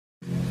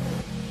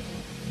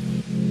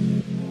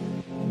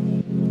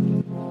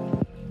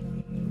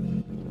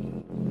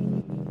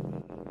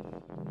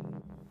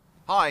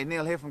Hi,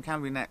 Neil here from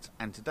Camberley Net,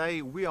 and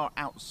today we are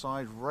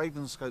outside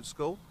Ravenscote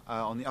School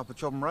on the Upper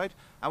Chobham Road,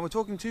 and we're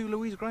talking to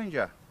Louise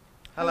Granger.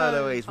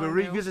 Hello Louise. Hi, we're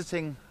Neil.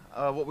 revisiting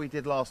what we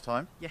did last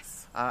time.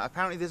 Yes.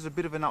 Apparently there's a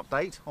bit of an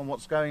update on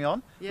what's going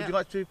on. Yeah. Would you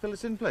like to fill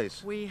us in,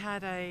 please? We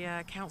had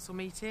a council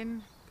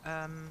meeting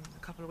a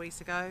couple of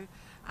weeks ago,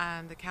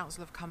 and the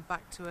council have come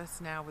back to us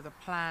now with a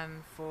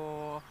plan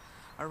for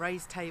a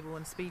raised table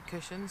and speed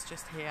cushions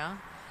just here,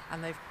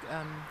 and they've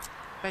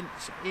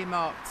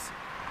earmarked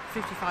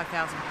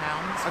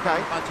 £55,000 Okay.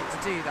 for the budget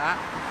to do that.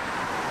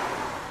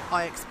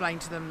 I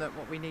explained to them that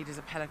what we need is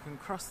a Pelican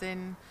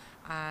crossing,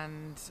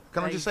 and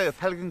Can I just say, a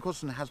Pelican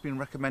crossing has been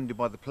recommended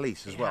by the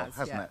police as well,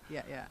 hasn't it?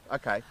 Yeah.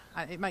 Okay.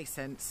 And it makes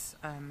sense.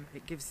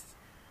 It gives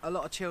a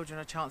lot of children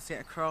a chance to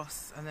get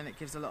across, and then it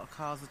gives a lot of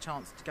cars a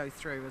chance to go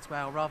through as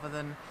well, rather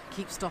than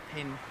keep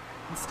stopping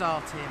and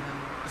starting.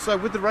 And So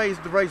with the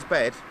raised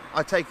bed,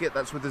 I take it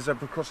that's with the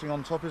zebra crossing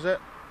on top, is it?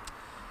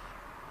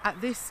 at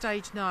this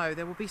stage, no.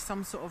 There will be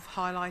some sort of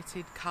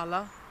highlighted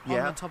colour on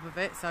Yeah. the top of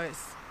it, so it's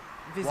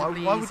Why,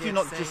 visibly why would easier you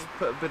not to just see.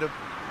 put a bit of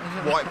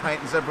white paint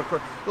and zebra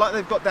cross like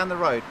they've got down the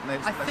road? And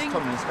I think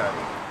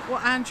Tomlinscote.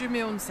 what Andrew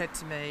Milne said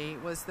to me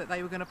was that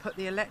they were going to put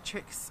the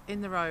electrics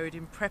in the road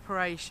in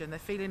preparation. They're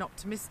feeling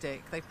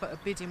optimistic. They put a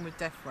bid in with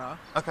DEFRA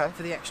Okay.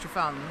 for the extra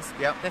funds.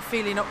 Yep. They're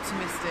feeling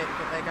optimistic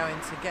that they're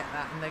going to get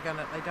that, and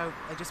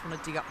they just want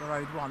to dig up the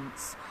road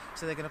once.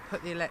 So they're going to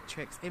put the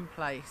electrics in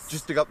place.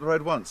 Just dig up the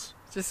road once.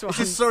 Just It's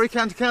just Surrey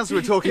County Council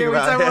we're talking yeah,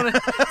 about. we don't want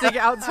to dig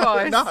it out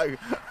twice. No.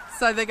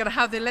 So they're going to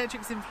have the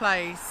electrics in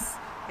place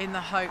in the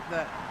hope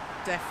that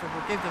DEFRA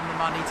will give them the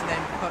money to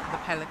then put the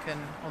Pelican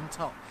on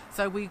top.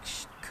 So we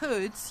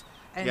could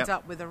end Yep.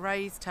 up with a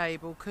raised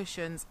table,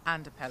 cushions,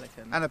 and a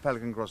Pelican. And a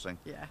Pelican crossing.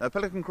 Yeah. Now,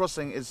 Pelican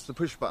crossing is the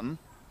push button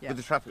Yep. with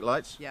the traffic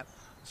lights. Yep.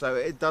 So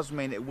it does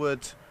mean it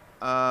would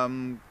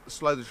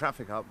slow the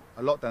traffic up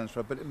a lot down the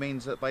road, but it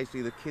means that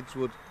basically the kids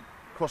would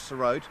cross the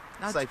road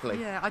safely.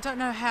 Yeah, I don't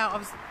know how. I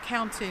was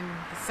counting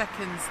the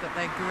seconds that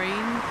they're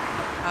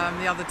green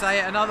the other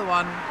day at another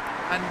one,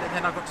 and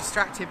then I got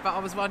distracted. But I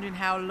was wondering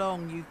how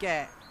long you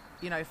get,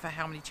 for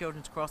how many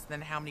children to cross and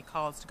then how many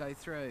cars to go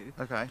through.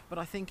 Okay. But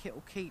I think it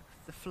will keep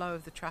the flow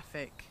of the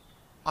traffic.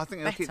 I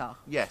think it'll keep, Better,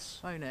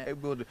 yes, won't it? It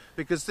would,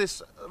 because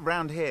this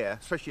round here,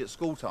 especially at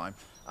school time.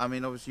 I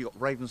mean, obviously you've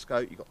got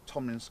Ravenscote, you've got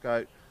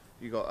Tomlinscote,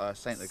 you've got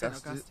St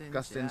Augustine's,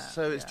 yeah,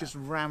 so it's yeah. just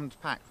rammed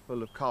packed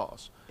full of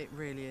cars. It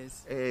really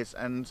is. It is,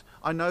 and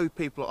I know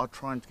people are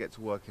trying to get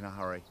to work in a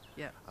hurry.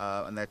 Yeah.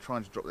 And they're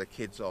trying to drop their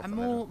kids off. And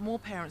they don't- more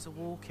parents are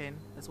walking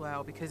as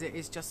well, because it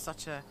is just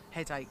such a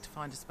headache to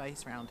find a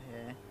space around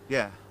here.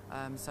 Yeah.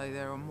 So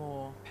there are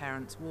more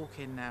parents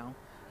walking now.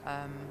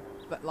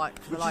 But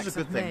like for the Which is likes a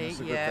good of thing, me, it's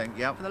a good yeah, thing,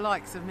 yep. for the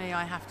likes of me,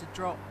 I have to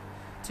drop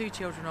 2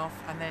 children off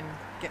and then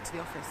get to the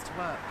office to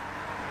work.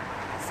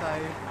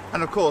 So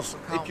And of course,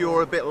 Can't if you're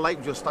walk. a bit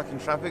late, you're stuck in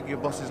traffic, your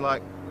boss is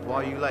like,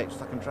 why are you late?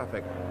 Stuck in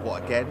traffic.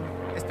 What, again?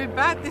 it's been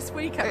bad this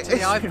week actually.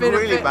 It's I've been been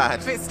really a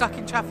bad. bit stuck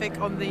in traffic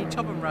on the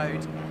Chobham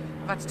Road.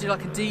 I've had to do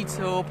like a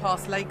detour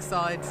past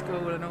Lakeside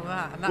School and all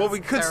that. And that's Well, we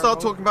could terrible. start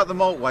talking about the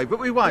Maltway, but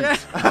we won't.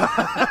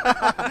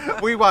 Yeah.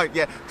 We won't,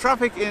 yeah.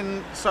 Traffic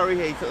in Surrey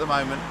Heath at the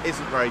moment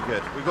isn't very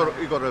good. We've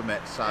got to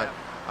admit. So,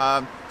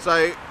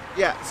 so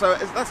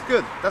that's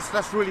good.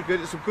 That's really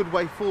good. It's a good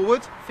way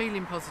forward.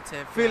 Feeling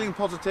positive. Feeling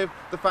positive.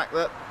 The fact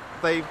that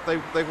they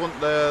want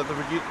the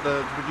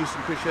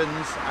reducing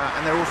cushions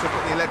and they're also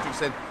putting the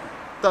electrics in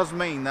does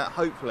mean that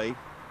hopefully,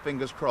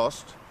 fingers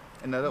crossed,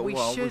 in a little We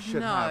while should we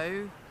should know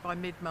have by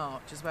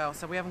mid-March as well,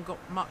 so we haven't got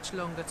much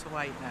longer to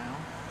wait now.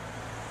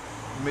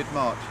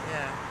 mid-March.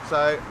 Yeah.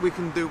 So we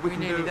can do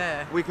nearly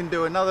there. we can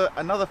do another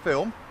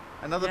film,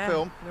 Yeah, and a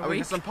we week.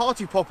 get some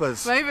party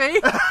poppers. Maybe.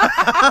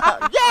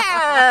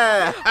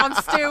 Yeah.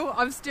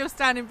 I'm still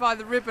standing by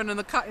the ribbon and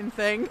the cutting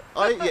thing.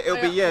 It'll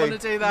be you. Wanna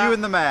do that? You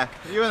and the mayor.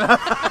 You and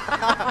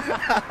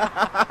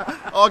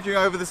arguing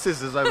over the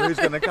scissors over who's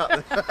going to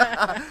cut.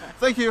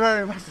 Thank you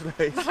very much,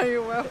 Louise. Oh,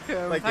 you're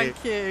welcome. Thank you.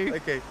 Thank you.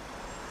 Thank you.